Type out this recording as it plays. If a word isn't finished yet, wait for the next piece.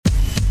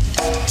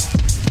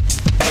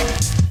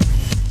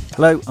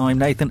Hello, I'm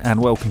Nathan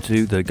and welcome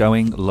to the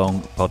Going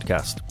Long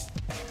podcast.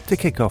 To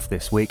kick off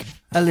this week,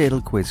 a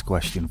little quiz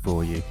question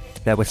for you.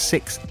 There were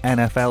 6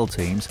 NFL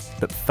teams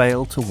that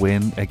failed to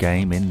win a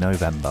game in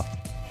November.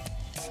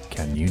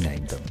 Can you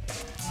name them?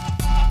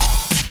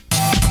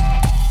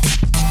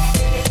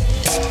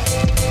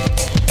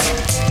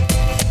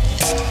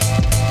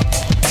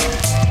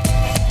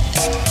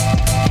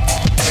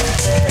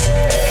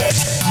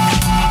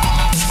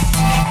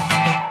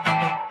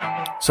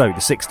 So, the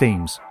 6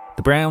 teams.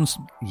 The Browns,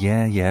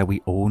 yeah,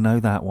 we all know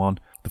that one.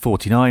 The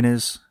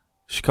 49ers,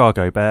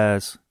 Chicago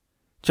Bears,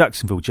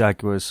 Jacksonville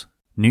Jaguars,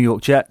 New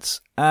York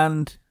Jets,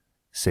 and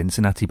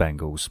Cincinnati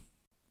Bengals.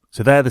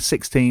 So they're the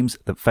 6 teams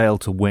that failed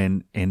to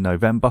win in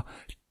November.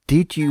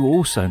 Did you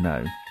also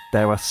know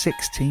there are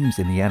 6 teams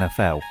in the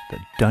NFL that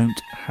don't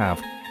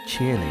have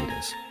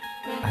cheerleaders?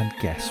 And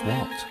guess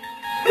what?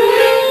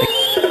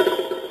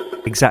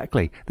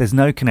 Exactly. There's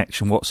no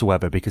connection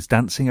whatsoever because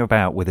dancing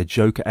about with a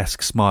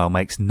Joker-esque smile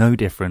makes no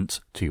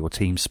difference to your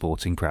team's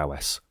sporting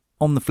prowess.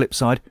 On the flip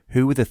side,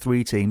 who were the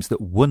 3 teams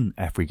that won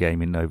every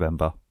game in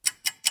November?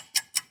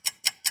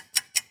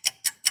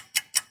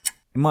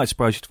 It might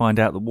surprise you to find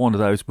out that one of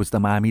those was the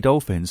Miami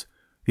Dolphins.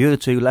 The other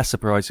 2, less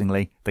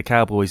surprisingly, the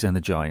Cowboys and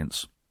the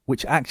Giants.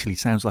 Which actually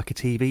sounds like a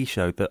TV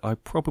show that I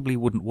probably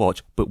wouldn't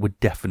watch but would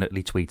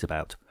definitely tweet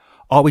about.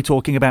 Are we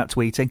talking about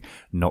tweeting?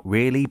 Not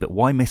really, but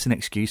why miss an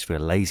excuse for a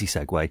lazy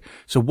segue?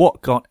 So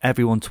what got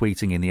everyone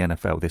tweeting in the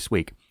NFL this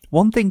week?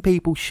 One thing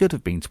people should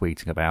have been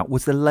tweeting about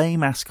was the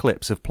lame-ass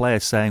clips of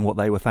players saying what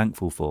they were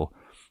thankful for.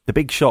 The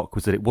big shock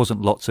was that it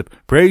wasn't lots of,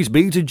 praise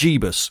be to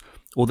Jeebus,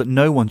 or that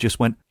no one just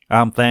went,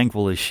 I'm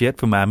thankful as shit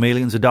for my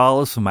millions of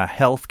dollars, for my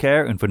health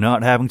care, and for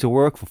not having to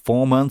work for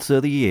 4 months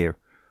of the year.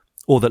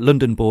 Or that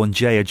London-born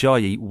Jay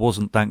Ajayi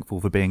wasn't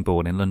thankful for being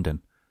born in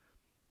London.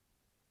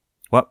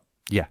 Well,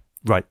 yeah.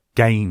 Right,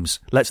 games.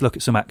 Let's look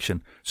at some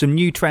action. Some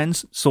new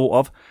trends, sort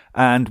of,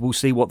 and we'll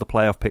see what the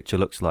playoff picture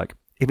looks like.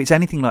 If it's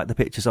anything like the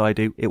pictures I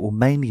do, it will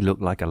mainly look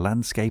like a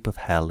landscape of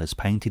hell as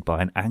painted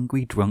by an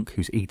angry drunk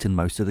who's eaten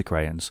most of the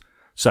crayons.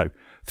 So,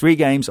 3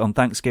 games on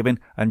Thanksgiving,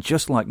 and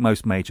just like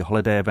most major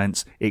holiday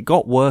events, it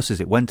got worse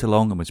as it went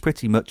along and was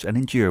pretty much an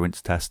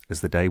endurance test as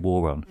the day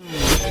wore on.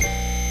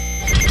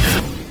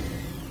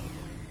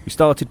 We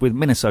started with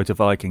Minnesota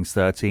Vikings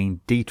 13,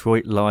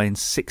 Detroit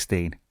Lions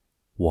 16.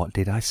 What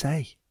did I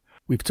say?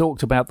 We've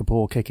talked about the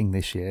poor kicking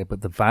this year,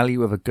 but the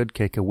value of a good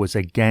kicker was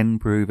again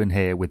proven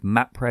here with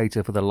Matt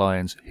Prater for the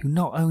Lions, who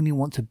not only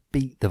want to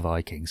beat the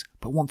Vikings,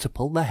 but want to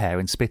pull their hair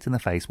and spit in the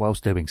face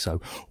whilst doing so.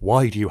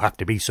 Why do you have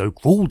to be so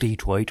cruel,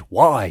 Detroit?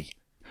 Why?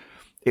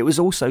 It was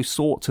also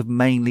sort of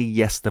mainly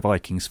the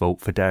Vikings' fault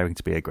for daring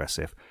to be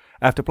aggressive.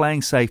 After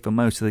playing safe for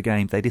most of the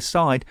game, they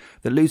decide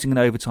that losing in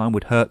overtime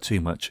would hurt too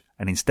much,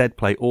 and instead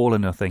play all or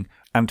nothing,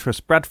 and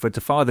trust Bradford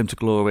to fire them to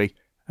glory,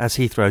 as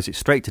he throws it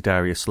straight to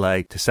Darius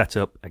Slay to set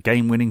up a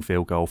game-winning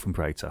field goal from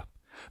Prater.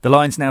 The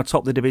Lions now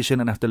top the division,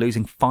 and after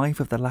losing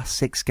 5 of the last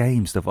 6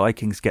 games, the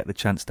Vikings get the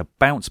chance to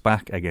bounce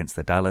back against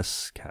the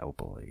Dallas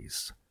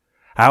Cowboys.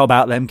 How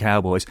about them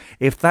Cowboys?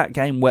 If that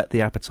game whet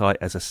the appetite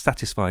as a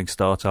satisfying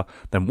starter,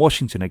 then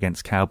Washington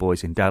against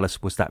Cowboys in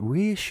Dallas was that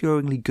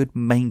reassuringly good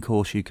main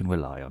course you can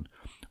rely on.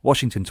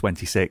 Washington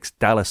 26,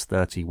 Dallas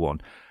 31.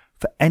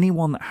 For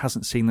anyone that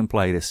hasn't seen them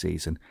play this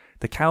season,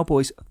 the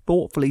Cowboys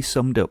thoughtfully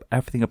summed up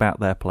everything about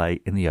their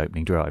play in the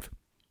opening drive.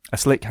 A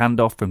slick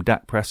handoff from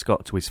Dak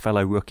Prescott to his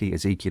fellow rookie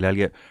Ezekiel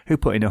Elliott, who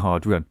put in a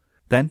hard run.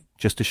 Then,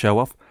 just to show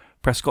off,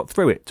 Prescott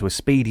threw it to a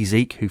speedy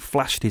Zeke who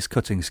flashed his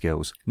cutting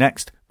skills.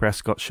 Next,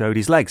 Prescott showed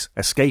his legs,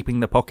 escaping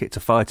the pocket to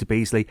fire to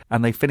Beasley,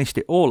 and they finished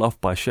it all off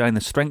by showing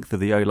the strength of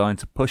the O-line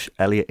to push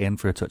Elliott in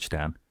for a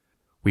touchdown.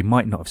 We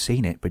might not have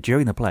seen it, but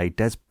during the play,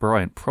 Des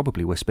Bryant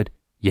probably whispered,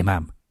 "Yeah,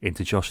 ma'am,"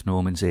 into Josh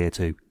Norman's ear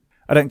too.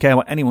 I don't care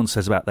what anyone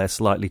says about their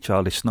slightly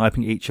childish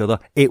sniping at each other,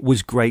 it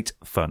was great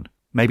fun.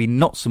 Maybe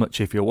not so much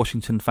if you're a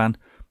Washington fan,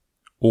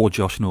 or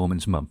Josh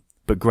Norman's mum,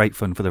 but great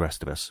fun for the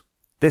rest of us.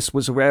 This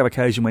was a rare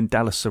occasion when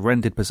Dallas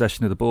surrendered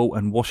possession of the ball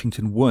and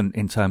Washington won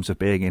in terms of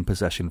being in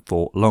possession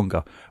for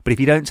longer. But if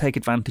you don't take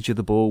advantage of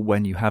the ball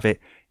when you have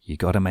it, you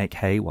got to make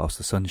hay whilst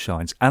the sun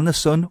shines. And the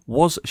sun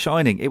was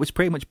shining. It was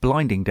pretty much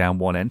blinding down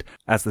one end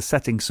as the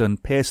setting sun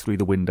pierced through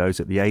the windows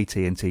at the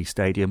AT&T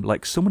Stadium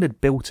like someone had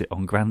built it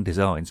on grand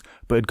designs,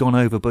 but had gone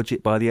over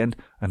budget by the end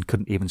and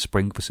couldn't even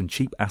spring for some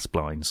cheap-ass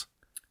blinds.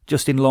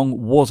 Justin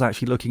Long was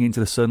actually looking into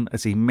the sun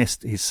as he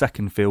missed his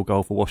second field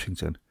goal for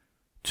Washington.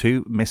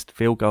 2 missed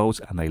field goals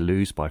and they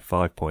lose by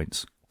 5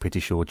 points. Pretty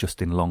sure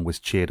Justin Long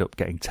was cheered up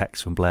getting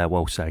texts from Blair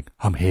Walsh saying,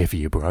 "I'm here for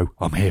you, bro.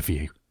 I'm here for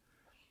you."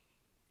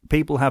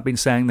 People have been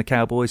saying the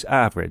Cowboys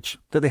are average,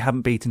 that they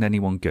haven't beaten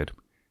anyone good.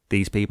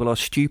 These people are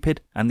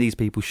stupid and these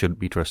people shouldn't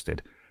be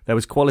trusted. There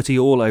was quality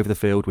all over the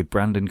field with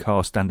Brandon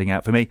Carr standing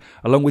out for me,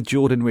 along with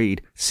Jordan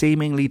Reed,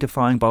 seemingly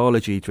defying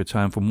biology to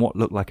return from what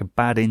looked like a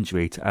bad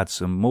injury to add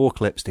some more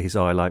clips to his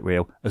highlight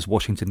reel as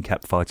Washington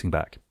kept fighting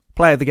back.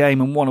 Play of the game,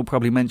 and one will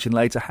probably mention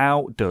later,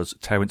 how does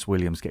Terrence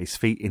Williams get his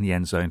feet in the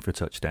end zone for a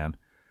touchdown?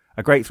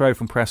 A great throw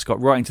from Prescott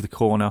right into the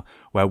corner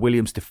where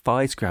Williams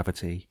defies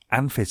gravity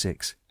and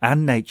physics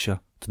and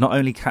nature to not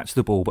only catch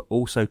the ball but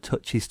also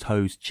touch his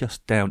toes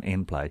just down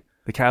in play.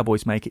 The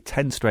Cowboys make it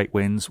 10 straight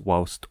wins,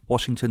 whilst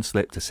Washington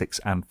slip to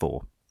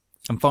 6-4.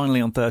 And finally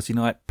on Thursday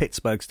night,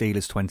 Pittsburgh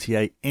Steelers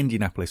 28,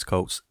 Indianapolis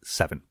Colts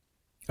 7.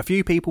 A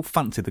few people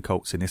fancied the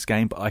Colts in this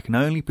game, but I can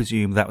only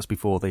presume that was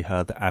before they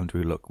heard that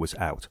Andrew Luck was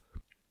out.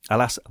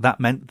 Alas,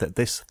 that meant that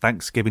this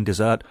Thanksgiving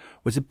dessert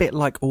was a bit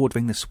like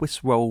ordering the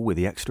Swiss roll with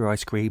the extra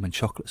ice cream and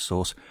chocolate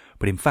sauce,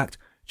 but in fact,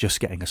 just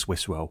getting a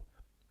Swiss roll.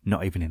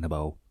 Not even in the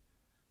bowl.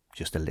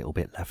 Just a little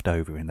bit left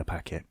over in the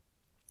packet.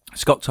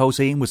 Scott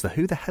Tolzien was the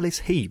who the hell is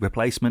he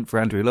replacement for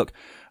Andrew Luck,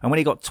 and when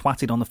he got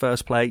twatted on the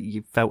first play,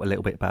 you felt a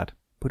little bit bad,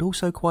 but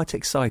also quite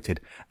excited.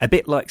 A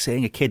bit like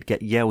seeing a kid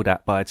get yelled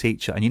at by a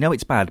teacher, and you know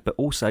it's bad, but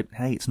also,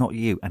 hey, it's not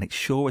you, and it's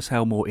sure as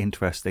hell more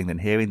interesting than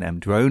hearing them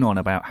drone on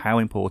about how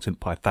important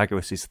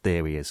Pythagoras'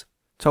 theory is.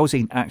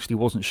 Tolzien actually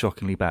wasn't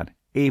shockingly bad,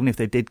 even if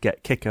they did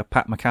get kicker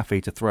Pat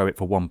McAfee to throw it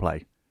for one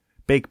play.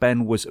 Big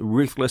Ben was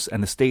ruthless,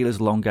 and the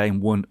Steelers' long game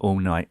won all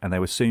night, and they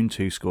were soon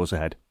 2 scores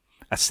ahead.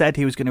 I said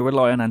he was going to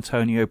rely on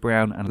Antonio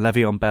Brown and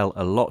Le'Veon Bell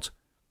a lot,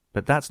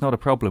 but that's not a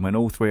problem when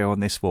all three are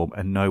on this form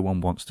and no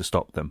one wants to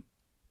stop them.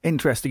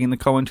 Interesting in the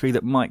commentary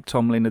that Mike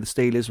Tomlin of the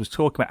Steelers was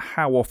talking about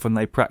how often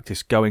they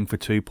practice going for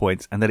 2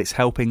 points and that it's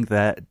helping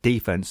their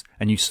defence,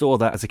 and you saw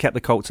that as they kept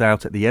the Colts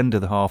out at the end of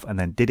the half and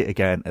then did it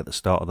again at the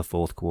start of the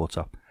fourth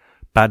quarter.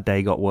 Bad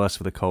day got worse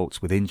for the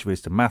Colts with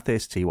injuries to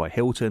Mathis, T.Y.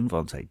 Hilton,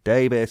 Vontae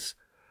Davis.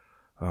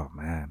 Oh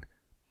man.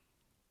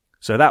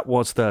 So that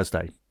was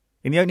Thursday.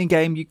 In the opening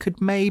game, you could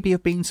maybe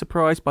have been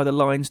surprised by the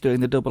Lions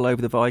doing the double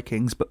over the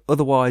Vikings, but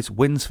otherwise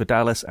wins for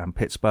Dallas and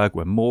Pittsburgh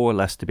were more or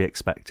less to be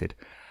expected.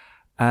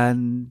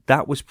 And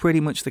that was pretty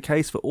much the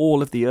case for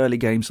all of the early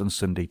games on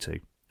Sunday too.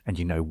 And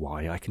you know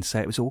why I can say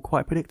it was all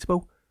quite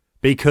predictable?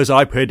 Because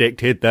I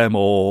predicted them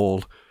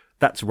all.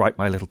 That's right,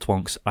 my little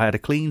twonks. I had a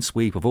clean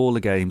sweep of all the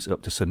games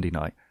up to Sunday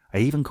night. I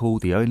even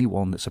called the only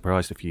one that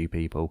surprised a few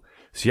people,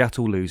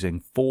 Seattle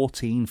losing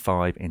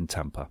 14-5 in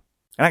Tampa.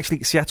 And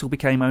actually, Seattle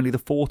became only the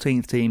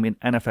 14th team in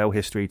NFL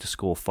history to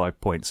score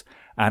 5 points.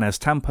 And as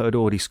Tampa had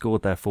already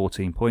scored their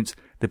 14 points,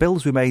 the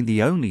Bills remained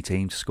the only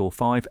team to score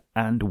 5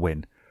 and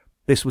win.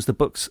 This was the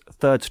Bucs'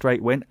 third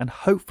straight win, and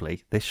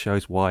hopefully this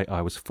shows why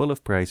I was full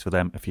of praise for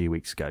them a few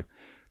weeks ago.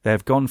 They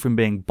have gone from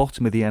being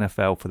bottom of the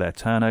NFL for their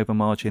turnover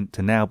margin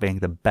to now being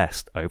the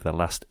best over the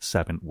last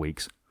 7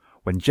 weeks.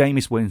 When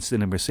Jameis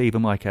Winston and receiver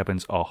Mike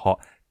Evans are hot,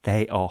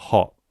 they are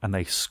hot, and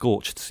they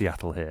scorched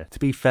Seattle here. To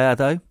be fair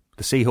though,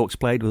 the Seahawks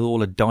played with all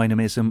the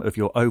dynamism of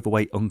your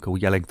overweight uncle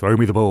yelling, "Throw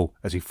me the ball,"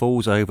 as he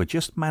falls over,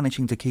 just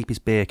managing to keep his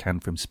beer can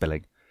from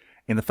spilling.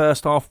 In the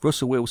first half,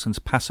 Russell Wilson's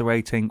passer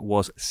rating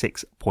was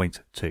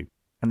 6.2,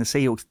 and the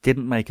Seahawks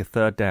didn't make a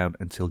third down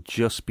until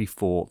just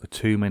before the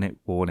 2-minute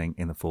warning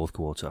in the fourth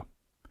quarter.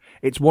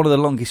 It's one of the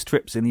longest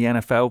trips in the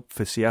NFL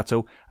for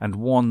Seattle, and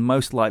one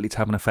most likely to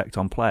have an effect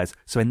on players,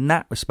 so in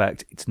that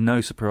respect, it's no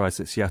surprise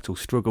that Seattle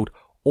struggled,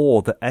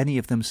 or that any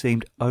of them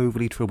seemed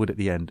overly troubled at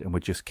the end and were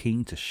just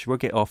keen to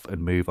shrug it off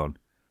and move on.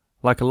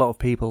 Like a lot of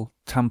people,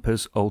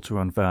 Tampa's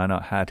Alteron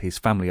Werner had his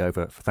family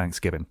over for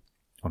Thanksgiving.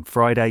 On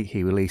Friday,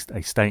 he released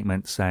a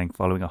statement saying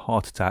following a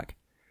heart attack,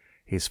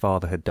 his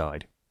father had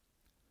died.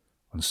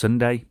 On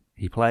Sunday,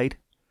 he played,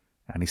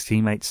 and his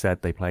teammates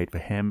said they played for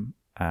him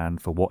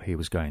and for what he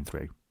was going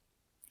through.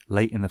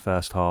 Late in the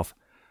first half,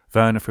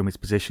 Werner, from his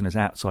position as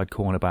outside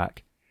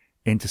cornerback,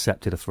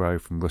 intercepted a throw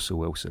from Russell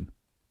Wilson.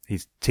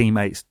 His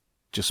teammates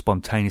just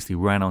spontaneously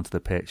ran onto the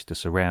pitch to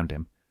surround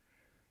him.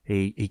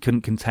 He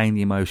couldn't contain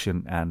the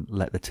emotion and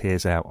let the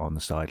tears out on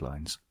the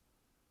sidelines.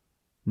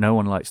 No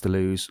one likes to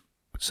lose,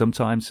 but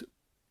sometimes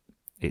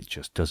it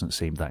just doesn't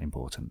seem that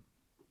important.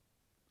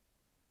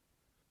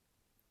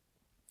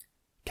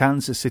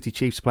 Kansas City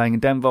Chiefs playing in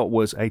Denver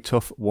was a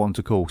tough one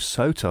to call.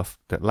 So tough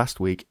that last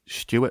week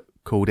Stuart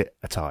called it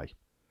a tie.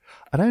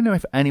 I don't know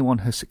if anyone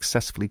has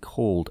successfully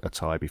called a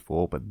tie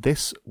before, but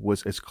this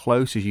was as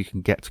close as you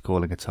can get to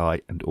calling a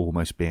tie and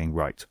almost being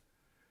right.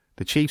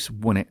 The Chiefs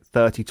won it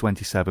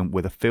 30-27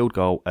 with a field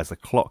goal as the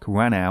clock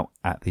ran out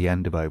at the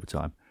end of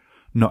overtime.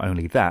 Not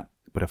only that,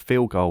 but a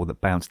field goal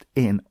that bounced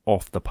in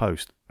off the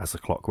post as the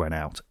clock ran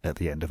out at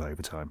the end of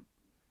overtime.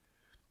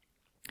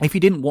 If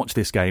you didn't watch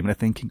this game and are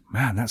thinking,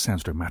 man, that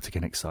sounds dramatic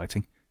and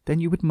exciting, then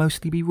you would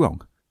mostly be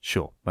wrong.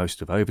 Sure,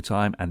 most of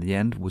overtime and the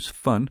end was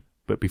fun,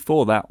 but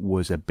before that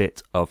was a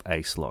bit of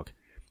a slog.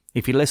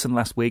 If you listened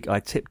last week,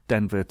 I tipped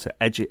Denver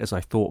to edge it as I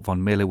thought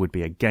Von Miller would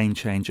be a game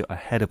changer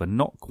ahead of a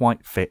not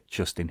quite fit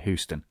Justin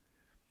Houston.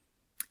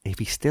 If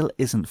he still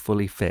isn't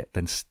fully fit,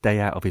 then stay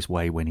out of his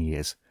way when he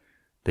is.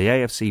 The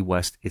AFC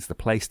West is the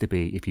place to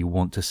be if you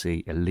want to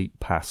see elite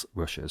pass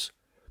rushers.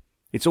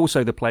 It's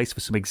also the place for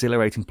some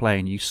exhilarating play,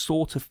 and you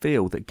sort of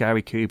feel that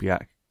Gary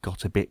Kubiak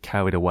got a bit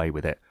carried away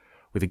with it.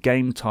 With the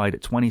game tied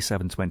at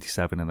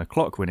 27-27 and the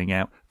clock running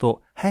out,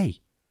 thought,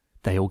 hey,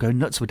 they all go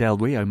nuts for Del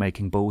Rio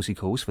making ballsy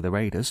calls for the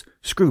Raiders.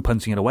 Screw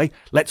punting it away,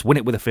 let's win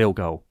it with a field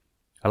goal.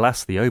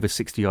 Alas, the over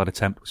 60-yard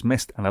attempt was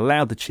missed and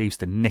allowed the Chiefs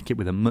to nick it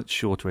with a much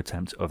shorter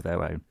attempt of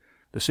their own.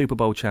 The Super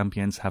Bowl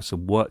champions have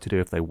some work to do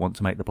if they want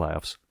to make the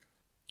playoffs.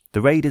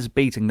 The Raiders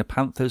beating the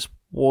Panthers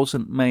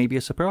wasn't maybe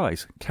a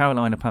surprise.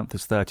 Carolina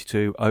Panthers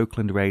 32,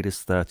 Oakland Raiders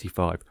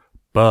 35.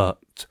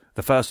 But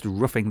the first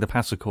roughing the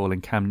passer call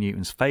in Cam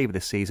Newton's favour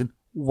this season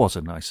was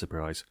a nice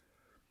surprise.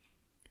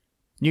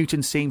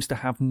 Newton seems to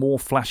have more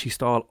flashy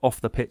style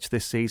off the pitch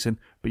this season,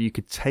 but you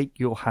could take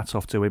your hat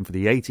off to him for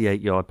the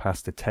 88-yard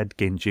pass to Ted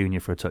Ginn Jr.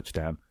 for a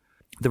touchdown.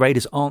 The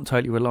Raiders aren't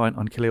totally reliant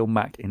on Khalil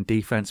Mack in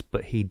defence,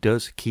 but he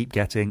does keep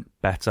getting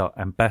better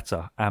and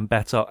better and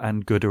better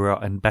and gooder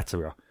and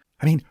betterer.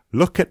 I mean,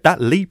 look at that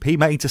leap he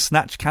made to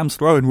snatch Cam's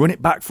throw and run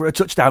it back for a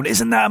touchdown.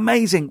 Isn't that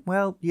amazing?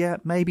 Well, yeah,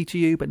 maybe to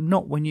you, but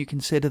not when you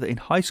consider that in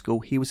high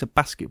school he was a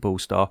basketball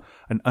star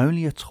and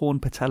only a torn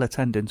patella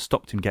tendon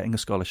stopped him getting a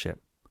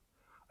scholarship.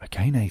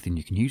 Okay, Nathan,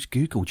 you can use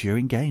Google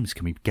during games.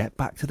 Can we get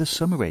back to the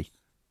summary?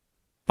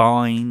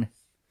 Fine.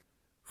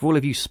 For all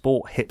of you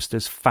sport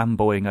hipsters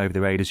fanboying over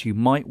the Raiders, you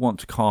might want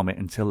to calm it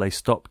until they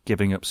stop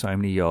giving up so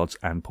many yards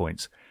and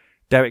points.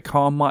 Derek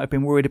Carr might have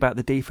been worried about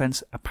the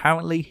defence.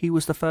 Apparently, he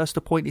was the first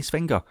to point his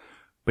finger,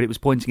 but it was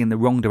pointing in the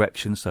wrong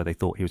direction, so they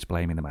thought he was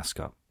blaming the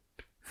mascot.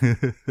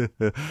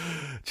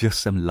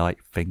 Just some light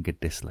finger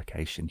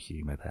dislocation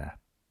humour there.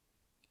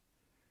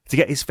 To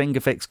get his finger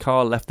fixed,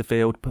 Carr left the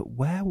field, but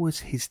where was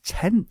his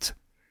tent?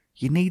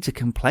 You need to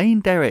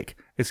complain, Derek,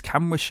 as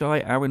camera-shy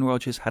Aaron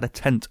Rodgers had a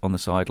tent on the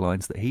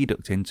sidelines that he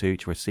ducked into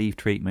to receive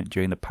treatment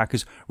during the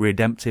Packers'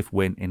 redemptive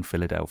win in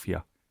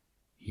Philadelphia.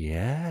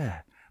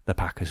 Yeah, the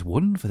Packers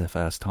won for the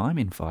first time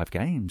in 5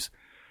 games.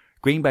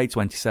 Green Bay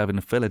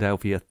 27,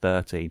 Philadelphia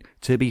 13.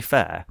 To be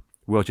fair,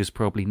 Rodgers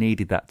probably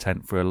needed that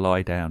tent for a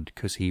lie-down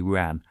because he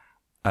ran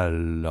a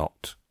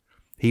lot.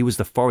 He was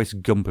the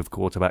Forrest Gump of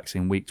quarterbacks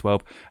in Week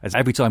 12, as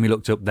every time he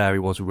looked up, there he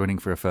was running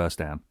for a first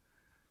down.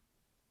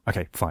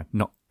 Okay, fine,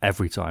 not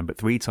every time, but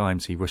 3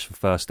 times he rushed for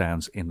first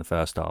downs in the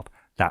first half.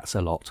 That's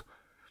a lot.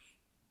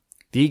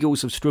 The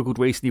Eagles have struggled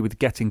recently with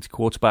getting to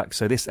quarterback,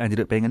 so this ended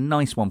up being a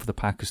nice one for the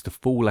Packers to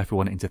fool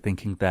everyone into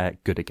thinking they're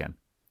good again.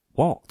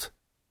 What?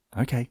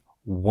 Okay,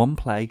 one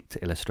play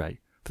to illustrate.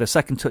 For the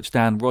second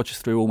touchdown, Rodgers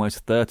threw almost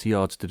 30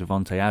 yards to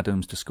Davante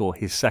Adams to score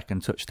his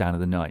second touchdown of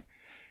the night.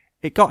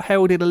 It got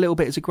heralded a little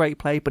bit as a great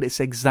play, but it's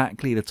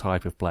exactly the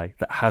type of play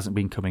that hasn't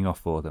been coming off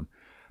for them.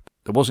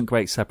 There wasn't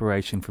great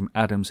separation from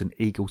Adams and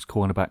Eagles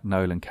cornerback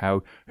Nolan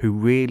Cowell, who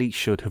really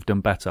should have done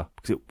better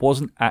because it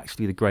wasn't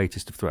actually the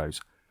greatest of throws.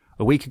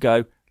 A week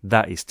ago,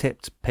 that is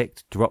tipped,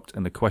 picked, dropped,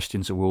 and the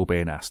questions are all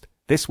being asked.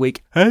 This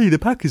week, hey, the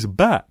Packers are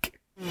back.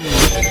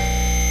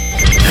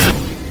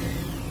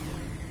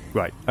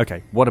 Right,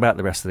 okay, what about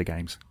the rest of the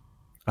games?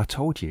 I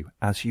told you,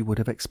 as you would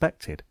have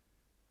expected.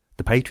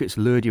 The Patriots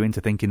lured you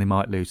into thinking they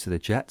might lose to the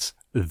Jets.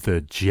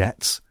 The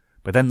Jets.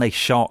 But then they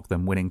sharked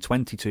them, winning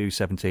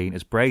 22-17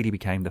 as Brady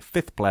became the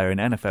 5th player in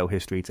NFL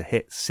history to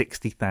hit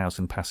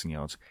 60,000 passing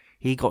yards.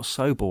 He got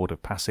so bored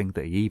of passing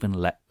that he even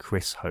let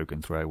Chris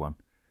Hogan throw one.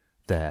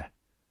 There.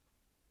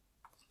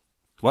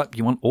 What?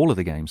 You want all of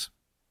the games?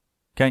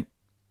 Okay.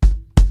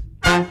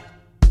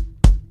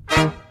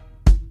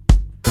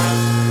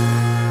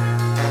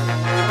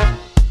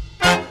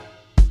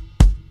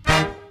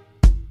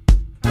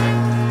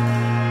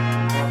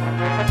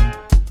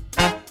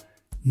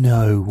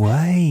 No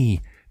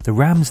way. The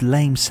Rams'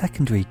 lame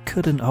secondary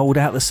couldn't hold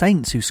out the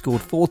Saints, who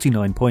scored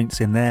 49 points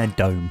in their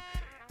dome,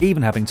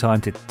 even having time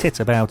to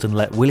tit about and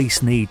let Willie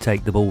Snead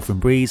take the ball from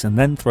Breeze and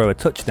then throw a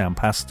touchdown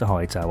pass to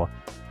Hightower.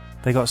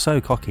 They got so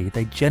cocky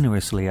they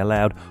generously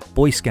allowed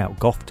Boy Scout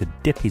Goff to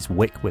dip his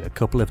wick with a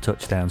couple of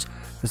touchdowns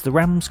as the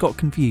Rams got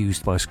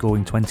confused by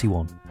scoring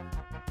 21.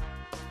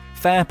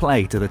 Fair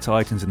play to the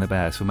Titans and the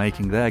Bears for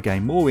making their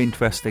game more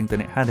interesting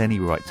than it had any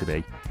right to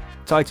be.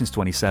 Titans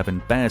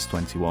 27, Bears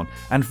 21,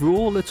 and for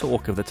all the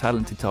talk of the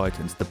talented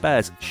Titans, the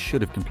Bears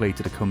should have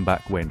completed a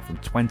comeback win from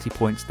 20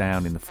 points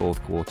down in the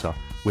 4th quarter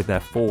with their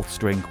 4th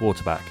string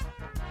quarterback.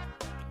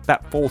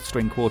 That 4th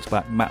string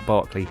quarterback, Matt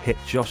Barkley, hit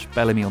Josh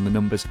Bellamy on the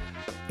numbers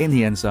in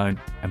the end zone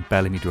and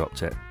Bellamy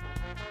dropped it.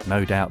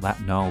 No doubt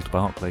that gnarled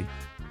Barkley.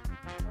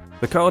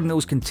 The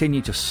Cardinals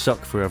continue to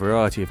suck for a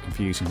variety of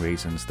confusing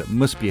reasons that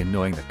must be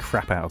annoying the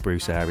crap out of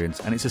Bruce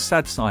Arians, and it's a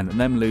sad sign that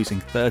them losing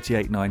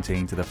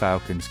 38-19 to the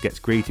Falcons gets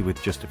greeted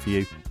with just a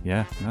few.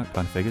 Yeah, no,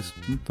 kind of figures.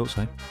 Thought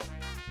so.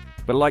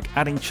 But like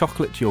adding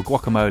chocolate to your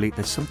guacamole,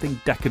 there's something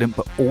decadent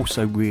but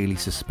also really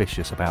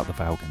suspicious about the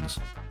Falcons.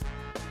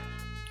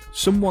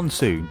 Someone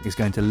soon is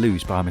going to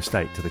lose by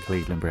mistake to the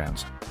Cleveland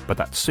Browns, but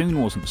that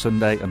soon wasn't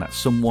Sunday and that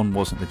someone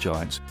wasn't the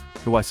Giants,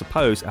 who I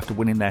suppose after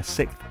winning their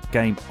 6th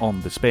game on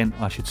the spin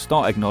I should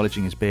start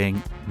acknowledging as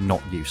being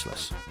not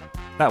useless.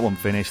 That one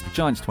finished, the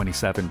Giants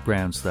 27,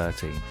 Browns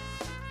 13.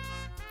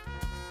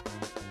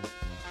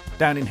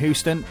 Down in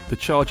Houston, the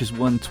Chargers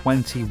won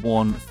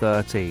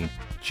 21-13.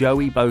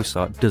 Joey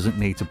Bosa doesn't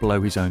need to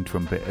blow his own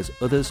trumpet as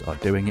others are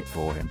doing it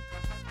for him.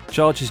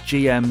 Chargers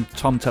GM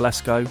Tom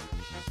Telesco,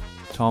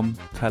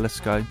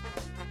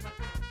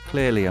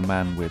 clearly a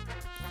man with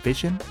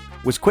vision,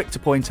 was quick to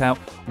point out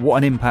what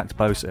an impact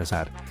Bosa has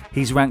had.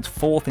 He's ranked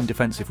 4th in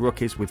defensive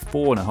rookies with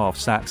 4.5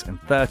 sacks and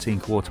 13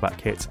 quarterback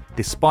hits,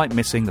 despite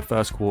missing the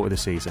first quarter of the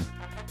season.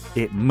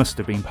 It must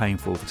have been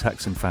painful for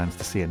Texan fans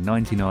to see a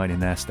 99 in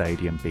their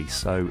stadium be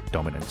so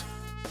dominant.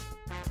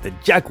 The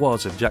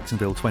Jaguars of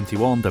Jacksonville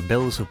 21, the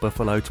Bills of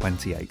Buffalo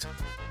 28.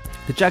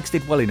 The Jags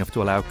did well enough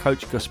to allow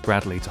coach Gus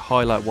Bradley to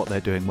highlight what they're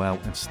doing well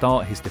and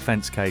start his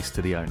defence case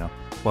to the owner,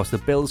 whilst the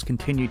Bills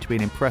continued to be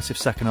an impressive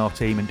second-half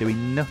team and do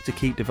enough to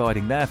keep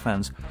dividing their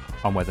fans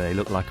on whether they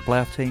look like a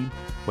playoff team,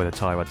 whether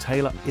Tyrod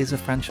Taylor is a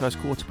franchise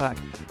quarterback,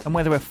 and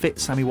whether a fit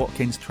Sammy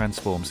Watkins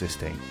transforms this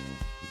team.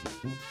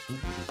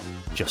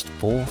 Just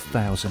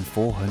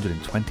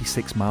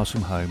 4,426 miles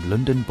from home,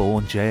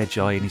 London-born Jay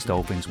Ajayi and his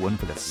Dolphins won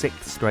for the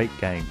 6th straight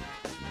game.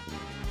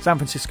 San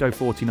Francisco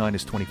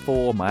 49ers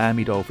 24,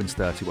 Miami Dolphins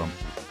 31.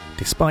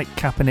 Despite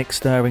Kaepernick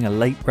stirring a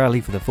late rally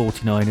for the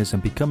 49ers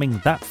and becoming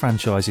that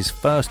franchise's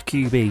first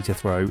QB to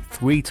throw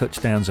 3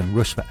 touchdowns and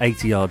rush for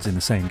 80 yards in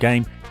the same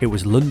game, it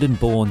was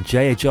London-born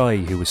Jay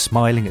Ajayi who was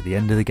smiling at the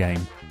end of the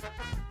game.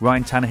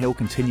 Ryan Tannehill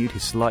continued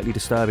his slightly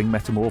disturbing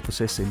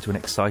metamorphosis into an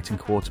exciting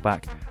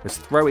quarterback, as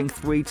throwing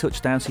 3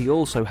 touchdowns he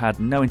also had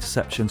no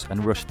interceptions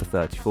and rushed for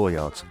 34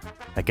 yards.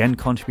 Again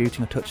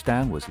contributing a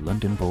touchdown was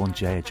London-born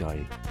Jay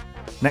Ajayi.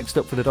 Next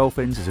up for the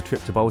Dolphins is a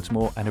trip to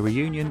Baltimore and a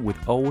reunion with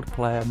old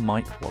player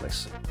Mike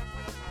Wallace.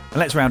 And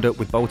let's round up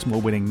with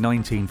Baltimore winning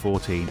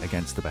 19-14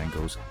 against the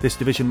Bengals. This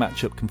division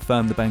matchup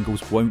confirmed the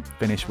Bengals won't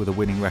finish with a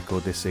winning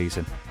record this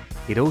season.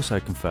 It also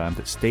confirmed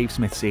that Steve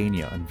Smith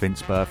Sr. and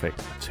Vince Perfect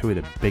are 2 of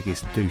the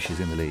biggest douches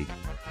in the league.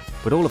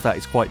 But all of that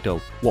is quite dull.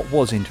 What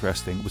was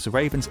interesting was the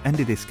Ravens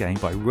ended this game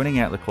by running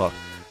out the clock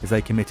as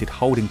they committed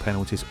holding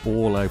penalties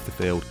all over the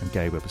field and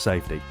gave up a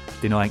safety,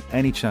 denying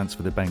any chance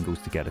for the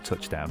Bengals to get a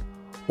touchdown.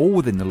 All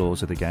within the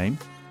laws of the game,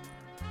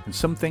 and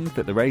something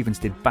that the Ravens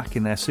did back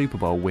in their Super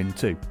Bowl win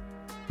too.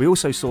 We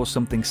also saw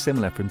something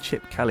similar from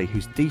Chip Kelly,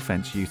 whose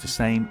defense used the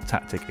same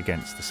tactic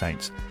against the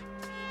Saints.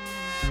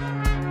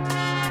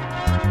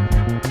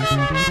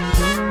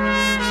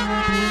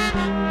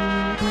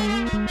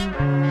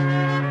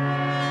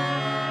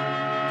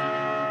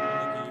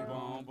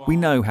 We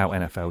know how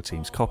NFL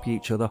teams copy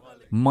each other.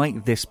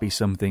 Might this be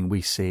something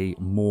we see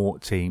more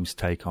teams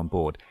take on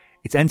board?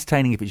 It's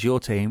entertaining if it's your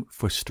team,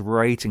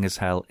 frustrating as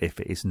hell if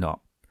it is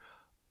not.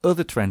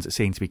 Other trends that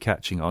seem to be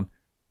catching on,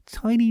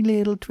 tiny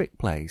little trick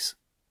plays.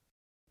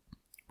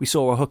 We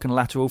saw a hook and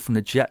lateral from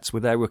the Jets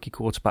with their rookie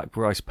quarterback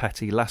Bryce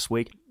Petty last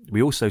week.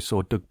 We also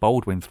saw Doug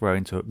Baldwin throw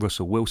into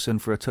Russell Wilson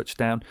for a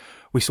touchdown.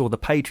 We saw the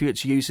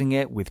Patriots using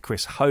it with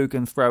Chris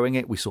Hogan throwing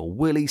it. We saw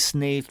Willie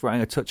Snead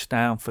throwing a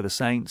touchdown for the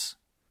Saints.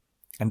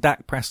 And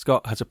Dak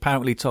Prescott has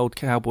apparently told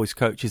Cowboys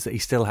coaches that he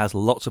still has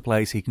lots of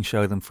plays he can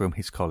show them from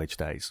his college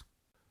days.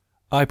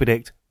 I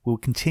predict we'll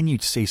continue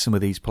to see some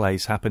of these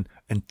plays happen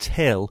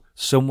until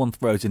someone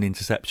throws an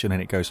interception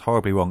and it goes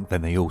horribly wrong,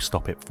 then they all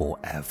stop it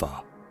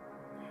forever.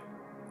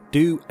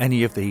 Do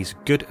any of these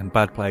good and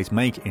bad plays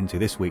make it into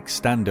this week's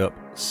Stand Up,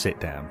 Sit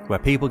Down, where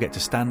people get to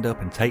stand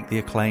up and take the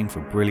acclaim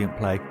for brilliant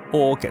play,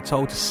 or get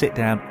told to sit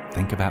down and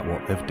think about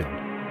what they've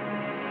done?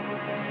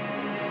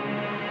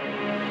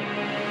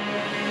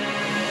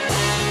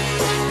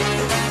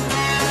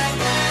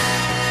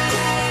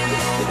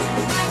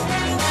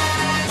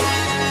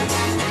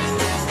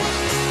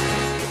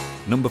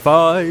 Number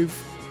 5.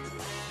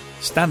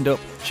 Stand up,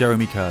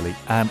 Jeremy Curley.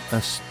 An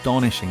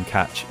astonishing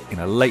catch in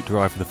a late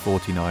drive for the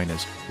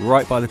 49ers.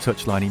 Right by the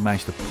touchline, he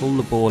managed to pull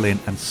the ball in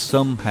and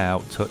somehow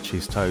touch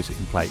his toes in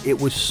play.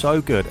 It was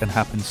so good and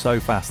happened so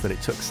fast that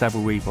it took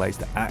several replays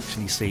to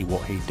actually see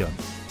what he'd done.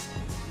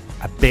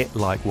 A bit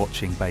like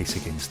watching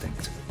Basic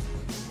Instinct.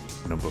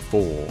 Number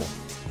 4.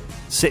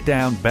 Sit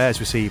down, Bears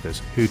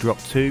receivers, who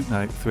dropped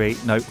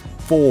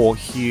 4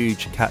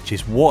 huge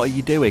catches. What are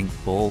you doing?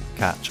 Ball,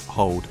 catch,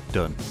 hold,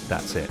 done.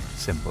 That's it.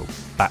 Simple.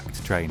 Back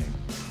to training.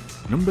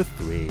 Number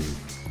 3.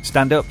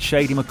 Stand up,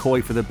 Shady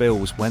McCoy for the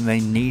Bills when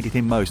they needed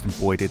him most, and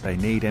boy did they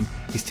need him.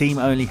 His team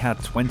only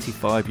had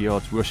 25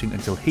 yards rushing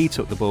until he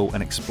took the ball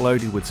and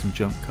exploded with some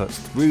jump cuts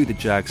through the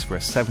Jags for a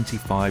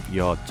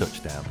 75-yard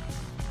touchdown.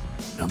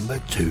 Number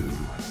 2.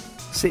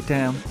 Sit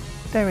down,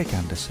 Derek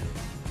Anderson,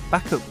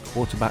 backup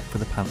quarterback for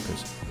the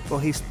Panthers, for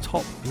his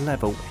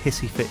top-level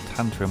hissy-fit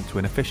tantrum to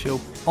an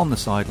official on the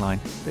sideline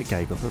that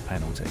gave up a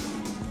penalty.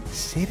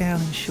 Sit down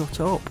and shut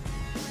up.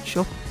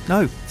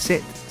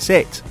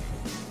 Sit.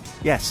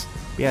 Yes,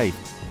 behave.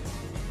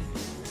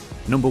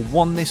 Number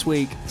 1 this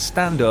week,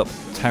 stand up,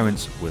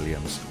 Terrence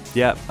Williams.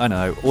 Yeah, I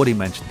know, already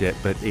mentioned it,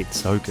 but it's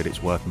so good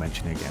it's worth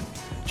mentioning again.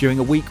 During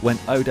a week when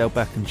Odell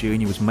Beckham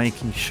Jr. was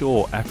making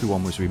sure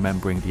everyone was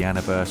remembering the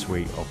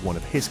anniversary of one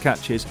of his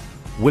catches,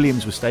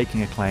 Williams was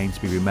staking a claim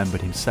to be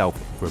remembered himself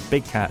for a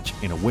big catch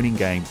in a winning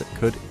game that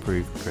could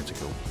prove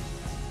critical.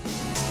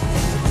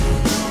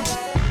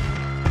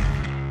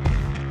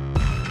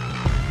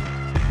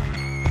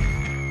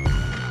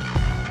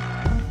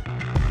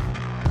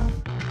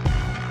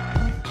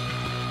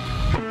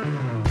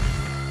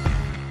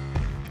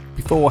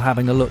 Before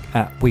having a look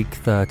at Week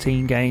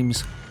 13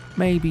 games,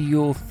 maybe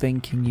you're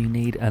thinking you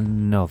need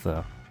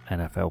another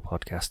NFL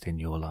podcast in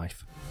your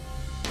life.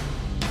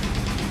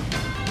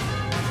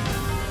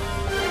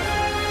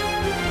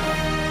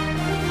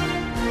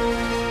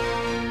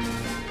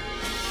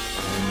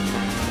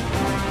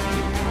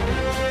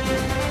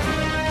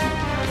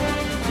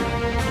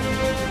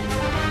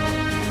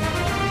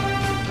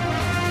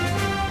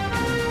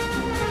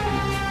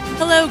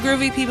 Hello,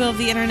 groovy people of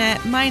the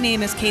internet. My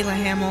name is Kayla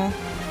Hamill.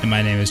 And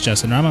my name is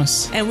Justin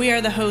Ramos. And we are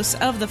the hosts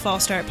of the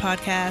False Start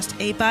Podcast,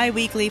 a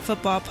bi-weekly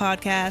football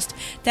podcast.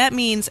 That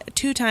means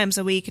 2 times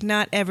a week,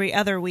 not every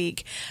other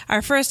week.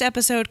 Our first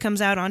episode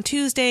comes out on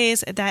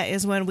Tuesdays. That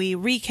is when we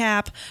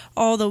recap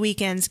all the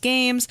weekend's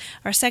games.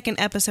 Our second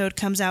episode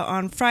comes out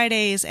on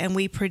Fridays, and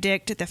we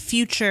predict the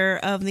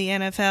future of the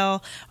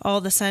NFL, all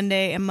the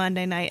Sunday and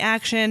Monday night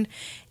action,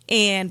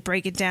 and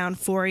break it down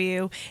for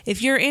you.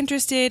 If you're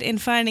interested in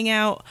finding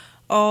out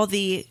all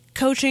the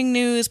coaching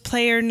news,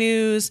 player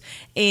news,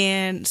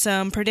 and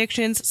some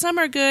predictions, some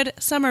are good,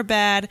 some are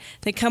bad,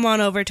 then come on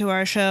over to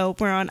our show.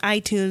 We're on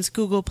iTunes,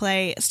 Google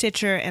Play,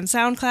 Stitcher, and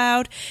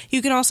SoundCloud.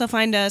 You can also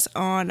find us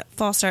on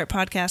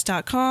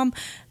falsestartpodcast.com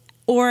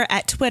or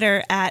at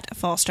Twitter at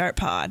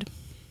falsestartpod.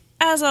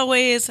 As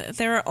always,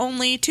 there are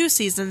only 2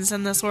 seasons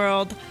in this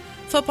world: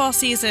 football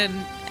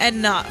season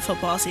and not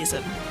football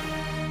season.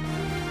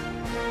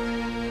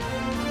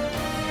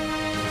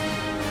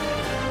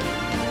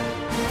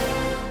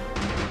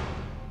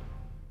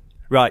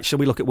 Right, shall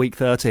we look at week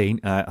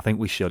 13? I think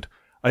we should.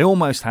 I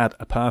almost had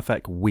a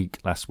perfect week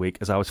last week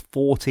as I was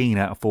 14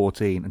 out of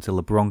 14 until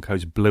the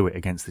Broncos blew it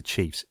against the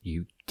Chiefs,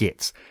 you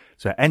gits.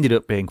 So it ended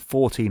up being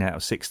 14 out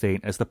of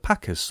 16 as the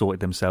Packers sorted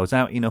themselves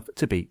out enough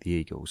to beat the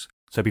Eagles.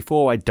 So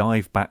before I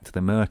dive back to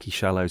the murky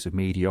shallows of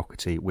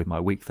mediocrity with my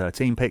week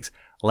 13 picks,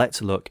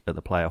 let's look at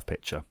the playoff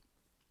picture.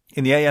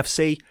 In the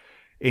AFC,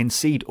 in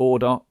seed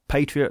order,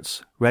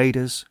 Patriots,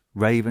 Raiders,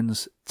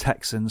 Ravens,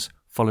 Texans,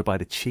 followed by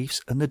the Chiefs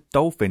and the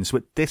Dolphins. So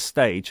at this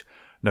stage,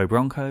 no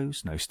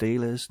Broncos, no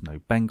Steelers, no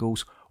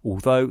Bengals,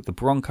 although the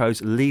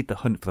Broncos lead the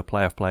hunt for the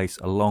playoff place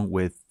along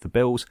with the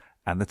Bills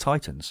and the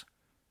Titans.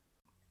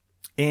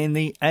 In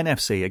the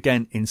NFC,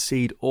 again in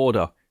seed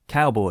order,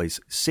 Cowboys,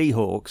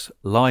 Seahawks,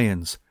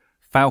 Lions,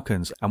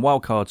 Falcons, and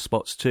wildcard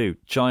spots too,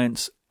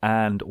 Giants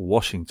and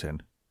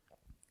Washington.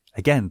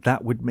 Again,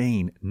 that would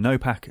mean no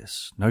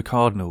Packers, no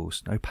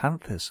Cardinals, no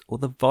Panthers, or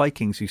the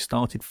Vikings who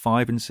started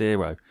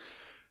 5-0.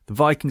 The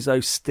Vikings,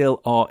 though,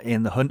 still are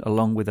in the hunt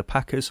along with the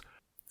Packers,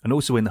 and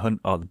also in the hunt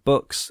are the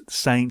Bucks, the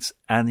Saints,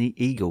 and the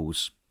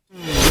Eagles.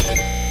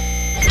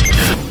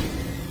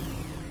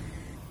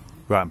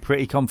 Right, I'm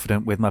pretty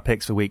confident with my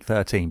picks for week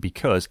 13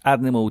 because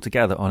adding them all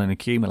together on an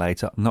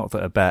accumulator, not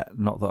that I bet,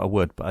 not that I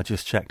would, but I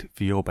just checked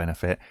for your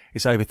benefit,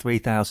 it's over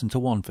 3,000 to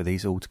 1 for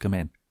these all to come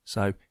in.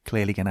 So,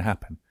 clearly going to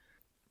happen.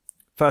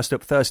 First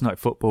up, Thursday Night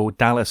Football,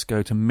 Dallas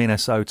go to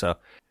Minnesota.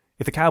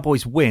 If the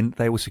Cowboys win,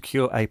 they will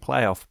secure a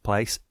playoff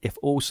place if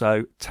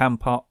also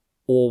Tampa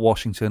or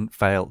Washington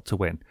fail to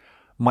win.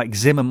 Mike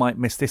Zimmer might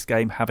miss this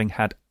game having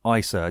had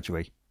eye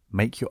surgery.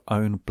 Make your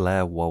own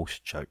Blair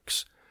Walsh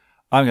jokes.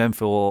 I'm going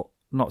for,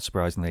 not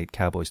surprisingly,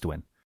 Cowboys to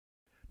win.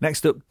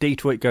 Next up,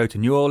 Detroit go to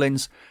New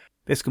Orleans.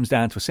 This comes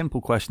down to a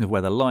simple question of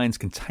whether Lions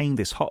can tame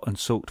this hot and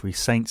sultry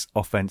Saints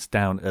offense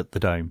down at the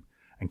Dome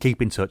and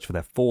keep in touch for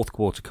their fourth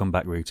quarter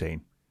comeback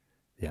routine.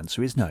 The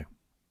answer is no.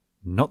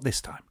 Not this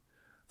time.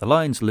 The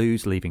Lions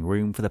lose, leaving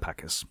room for the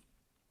Packers.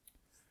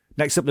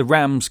 Next up, the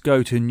Rams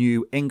go to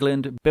New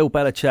England. Bill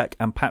Belichick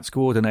and Pats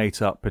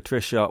coordinator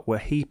Patricia were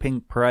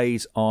heaping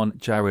praise on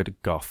Jared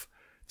Goff.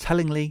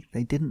 Tellingly,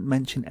 they didn't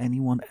mention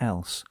anyone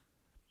else.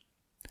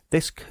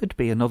 This could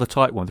be another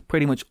tight one, with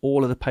pretty much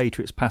all of the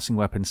Patriots' passing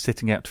weapons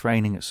sitting out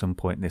training at some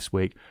point this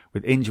week,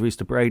 with injuries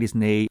to Brady's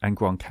knee and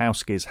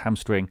Gronkowski's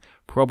hamstring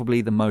probably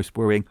the most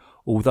worrying,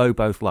 although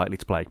both likely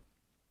to play.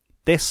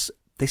 This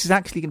is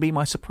actually going to be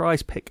my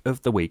surprise pick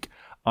of the week.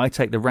 I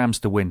take the Rams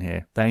to win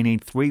here. They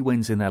need 3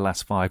 wins in their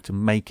last 5 to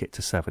make it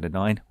to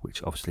 7-9,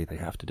 which obviously they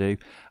have to do.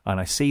 And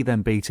I see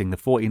them beating the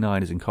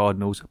 49ers and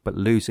Cardinals, but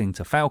losing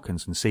to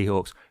Falcons and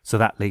Seahawks, so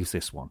that leaves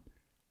this one.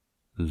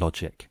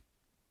 Logic.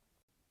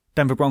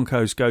 Denver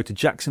Broncos go to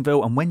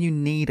Jacksonville, and when you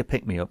need a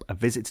pick-me-up, a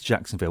visit to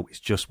Jacksonville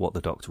is just what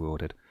the doctor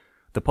ordered.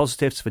 The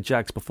positives for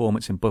Jags'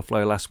 performance in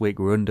Buffalo last week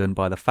were undone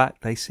by the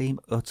fact they seem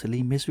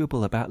utterly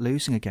miserable about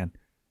losing again.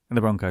 And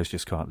the Broncos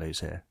just can't lose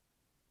here.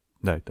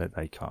 No,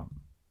 they can't.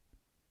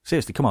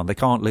 Seriously, come on, they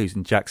can't lose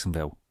in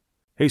Jacksonville.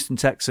 Houston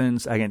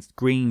Texans against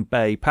Green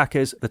Bay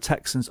Packers. The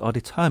Texans are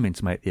determined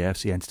to make the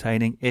AFC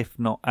entertaining, if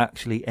not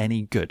actually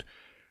any good.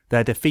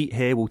 Their defeat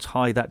here will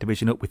tie that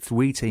division up with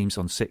 3 teams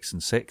on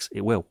 6-6.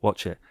 It will,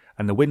 watch it.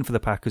 And the win for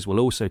the Packers will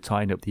also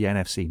tighten up the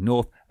NFC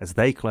North as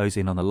they close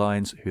in on the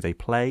Lions, who they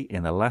play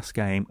in the last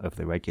game of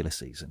the regular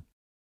season.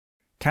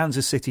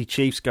 Kansas City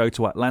Chiefs go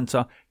to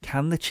Atlanta.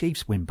 Can the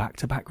Chiefs win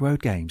back-to-back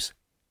road games?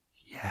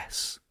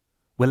 Yes.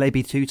 Will they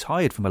be too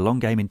tired from a long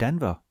game in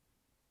Denver?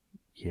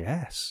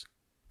 Yes.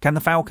 Can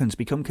the Falcons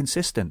become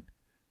consistent?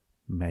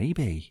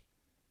 Maybe.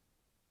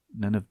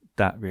 None of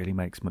that really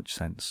makes much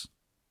sense.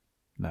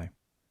 No.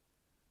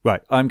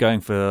 Right, I'm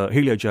going for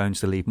Julio Jones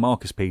to leave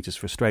Marcus Peters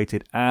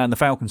frustrated and the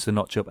Falcons to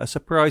notch up a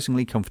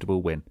surprisingly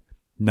comfortable win.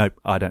 Nope,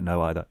 I don't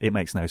know either. It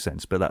makes no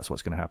sense, but that's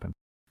what's going to happen.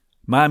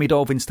 Miami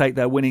Dolphins take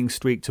their winning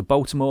streak to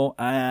Baltimore,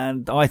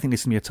 and I think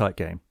this is going to be a tight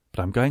game.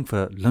 But I'm going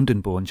for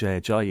London-born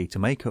Jay Ajayi to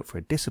make up for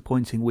a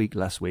disappointing week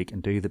last week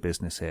and do the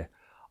business here.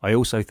 I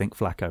also think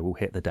Flacco will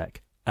hit the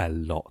deck a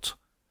lot.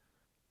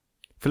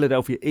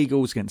 Philadelphia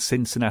Eagles against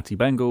Cincinnati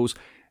Bengals.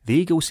 The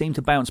Eagles seem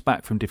to bounce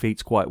back from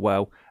defeats quite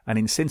well, and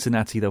in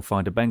Cincinnati they'll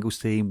find a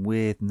Bengals team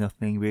with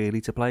nothing really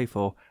to play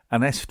for,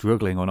 and they're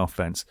struggling on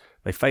offense.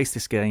 They face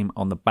this game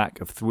on the back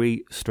of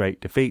 3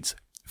 straight defeats.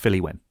 Philly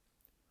win.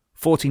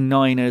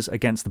 49ers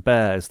against the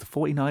Bears. The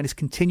 49ers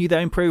continue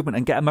their improvement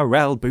and get a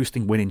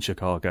morale-boosting win in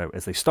Chicago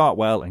as they start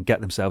well and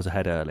get themselves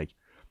ahead early.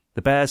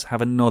 The Bears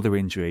have another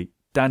injury.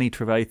 Danny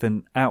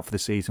Trevathan out for the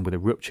season with a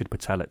ruptured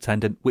patella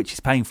tendon, which is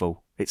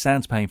painful. It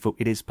sounds painful.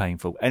 It is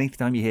painful.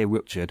 Anytime you hear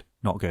ruptured,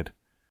 not good.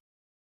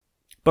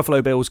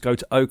 Buffalo Bills go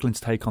to Oakland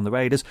to take on the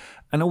Raiders,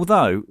 and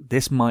although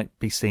this might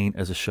be seen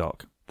as a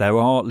shock, there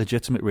are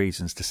legitimate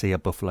reasons to see a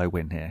Buffalo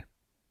win here,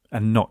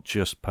 and not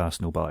just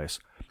personal bias.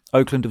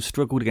 Oakland have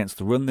struggled against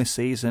the run this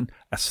season,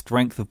 a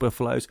strength of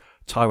Buffalo's.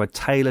 Tyrod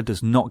Taylor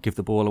does not give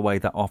the ball away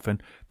that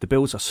often. The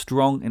Bills are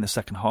strong in the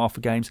second half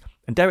of games,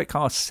 and Derek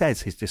Carr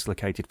says his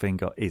dislocated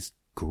finger is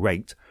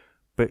great,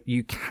 but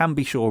you can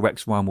be sure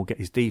Rex Ryan will get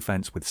his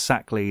defense with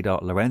sack leader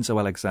Lorenzo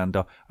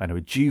Alexander and a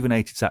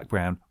rejuvenated Zach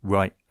Brown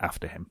right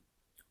after him.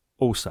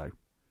 Also,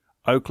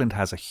 Oakland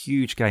has a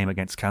huge game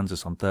against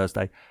Kansas on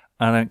Thursday,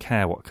 and I don't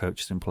care what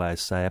coaches and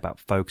players say about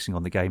focusing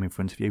on the game in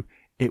front of you,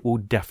 it will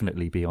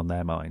definitely be on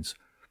their minds.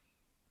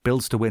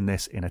 Bills to win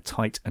this in a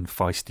tight and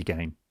feisty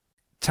game.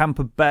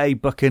 Tampa Bay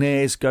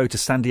Buccaneers go to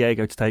San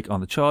Diego to take on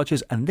the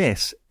Chargers, and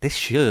this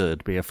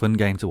should be a fun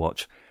game to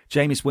watch.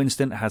 Jameis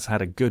Winston has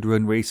had a good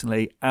run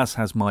recently, as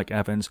has Mike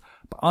Evans,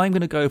 but I'm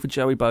going to go for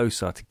Joey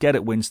Bosa to get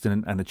at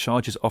Winston and the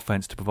Chargers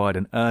offense to provide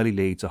an early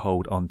lead to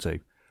hold on to.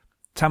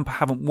 Tampa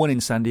haven't won in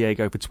San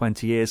Diego for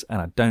 20 years,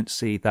 and I don't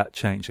see that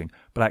changing,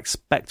 but I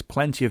expect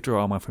plenty of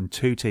drama from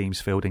 2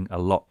 teams fielding a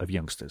lot of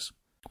youngsters.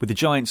 With the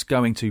Giants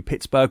going to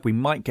Pittsburgh, we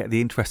might get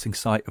the interesting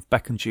sight of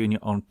Beckham Jr.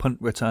 on punt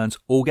returns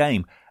all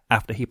game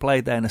after he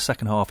played there in the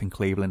second half in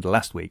Cleveland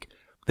last week.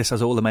 This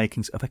has all the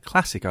makings of a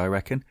classic, I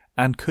reckon,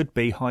 and could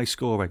be high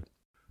scoring.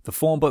 The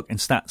form book and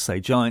stats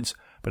say Giants,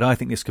 but I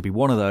think this could be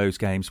one of those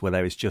games where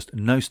there is just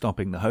no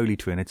stopping the holy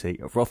trinity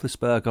of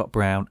Roethlisberger,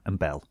 Brown and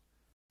Bell.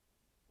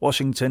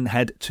 Washington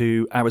head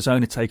to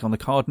Arizona to take on the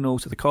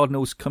Cardinals. The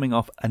Cardinals coming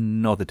off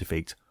another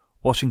defeat.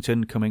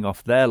 Washington coming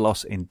off their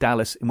loss in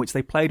Dallas, in which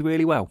they played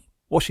really well.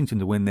 Washington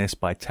to win this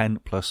by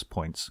 10 plus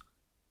points.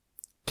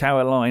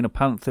 Carolina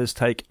Panthers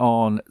take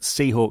on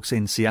Seahawks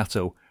in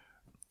Seattle.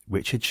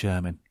 Richard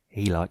Sherman,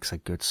 he likes a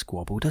good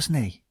squabble, doesn't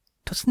he?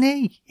 Doesn't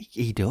he?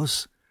 He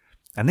does.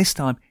 And this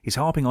time, he's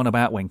harping on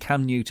about when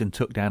Cam Newton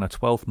took down a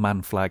 12th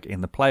man flag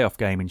in the playoff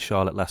game in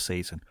Charlotte last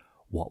season.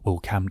 What will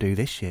Cam do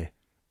this year?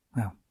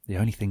 Well, the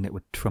only thing that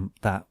would trump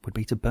that would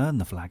be to burn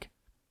the flag.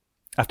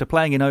 After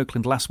playing in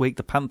Oakland last week,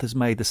 the Panthers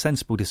made the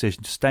sensible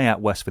decision to stay out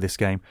west for this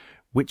game,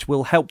 which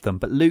will help them,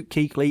 but Luke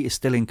Kuechly is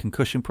still in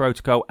concussion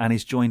protocol and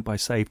is joined by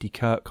safety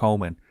Kurt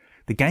Coleman.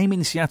 The game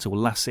in Seattle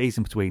last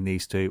season between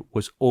these two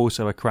was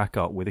also a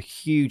cracker, with a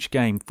huge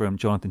game from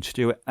Jonathan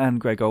Stewart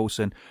and Greg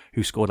Olsen,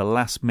 who scored a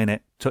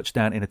last-minute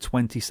touchdown in a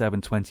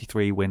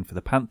 27-23 win for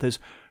the Panthers,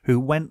 who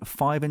went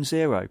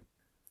 5-0.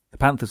 The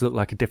Panthers look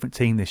like a different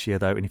team this year,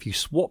 though, and if you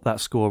swap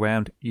that score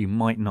around, you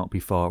might not be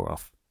far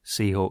off.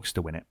 Seahawks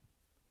to win it.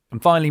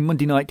 And finally,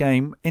 Monday night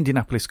game,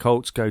 Indianapolis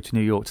Colts go to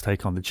New York to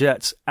take on the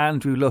Jets.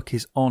 Andrew Luck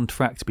is on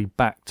track to be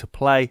back to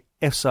play.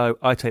 If so,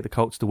 I take the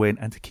Colts to win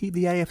and to keep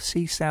the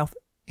AFC South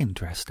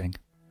interesting.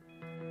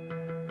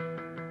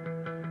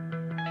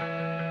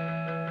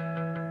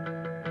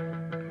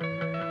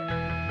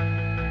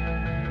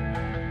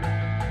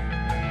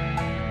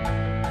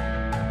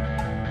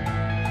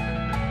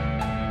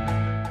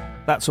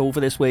 That's all for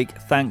this week.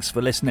 Thanks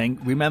for listening.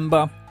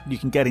 Remember, you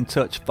can get in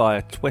touch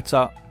via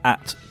Twitter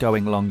at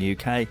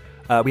GoingLongUK.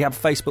 We have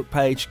a Facebook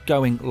page,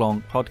 Going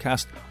Long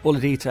Podcast. All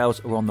the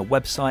details are on the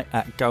website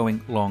at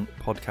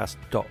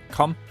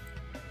goinglongpodcast.com,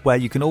 where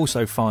you can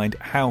also find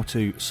how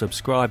to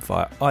subscribe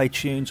via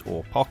iTunes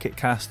or Pocket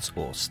Casts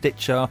or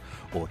Stitcher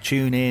or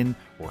TuneIn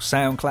or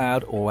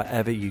SoundCloud or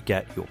wherever you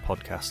get your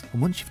podcast.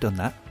 And once you've done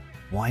that,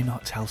 why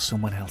not tell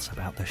someone else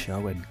about the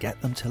show and get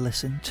them to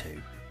listen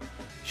too?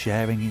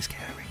 Sharing is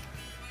caring.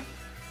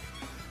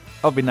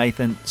 I've been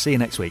Nathan. See you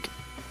next week.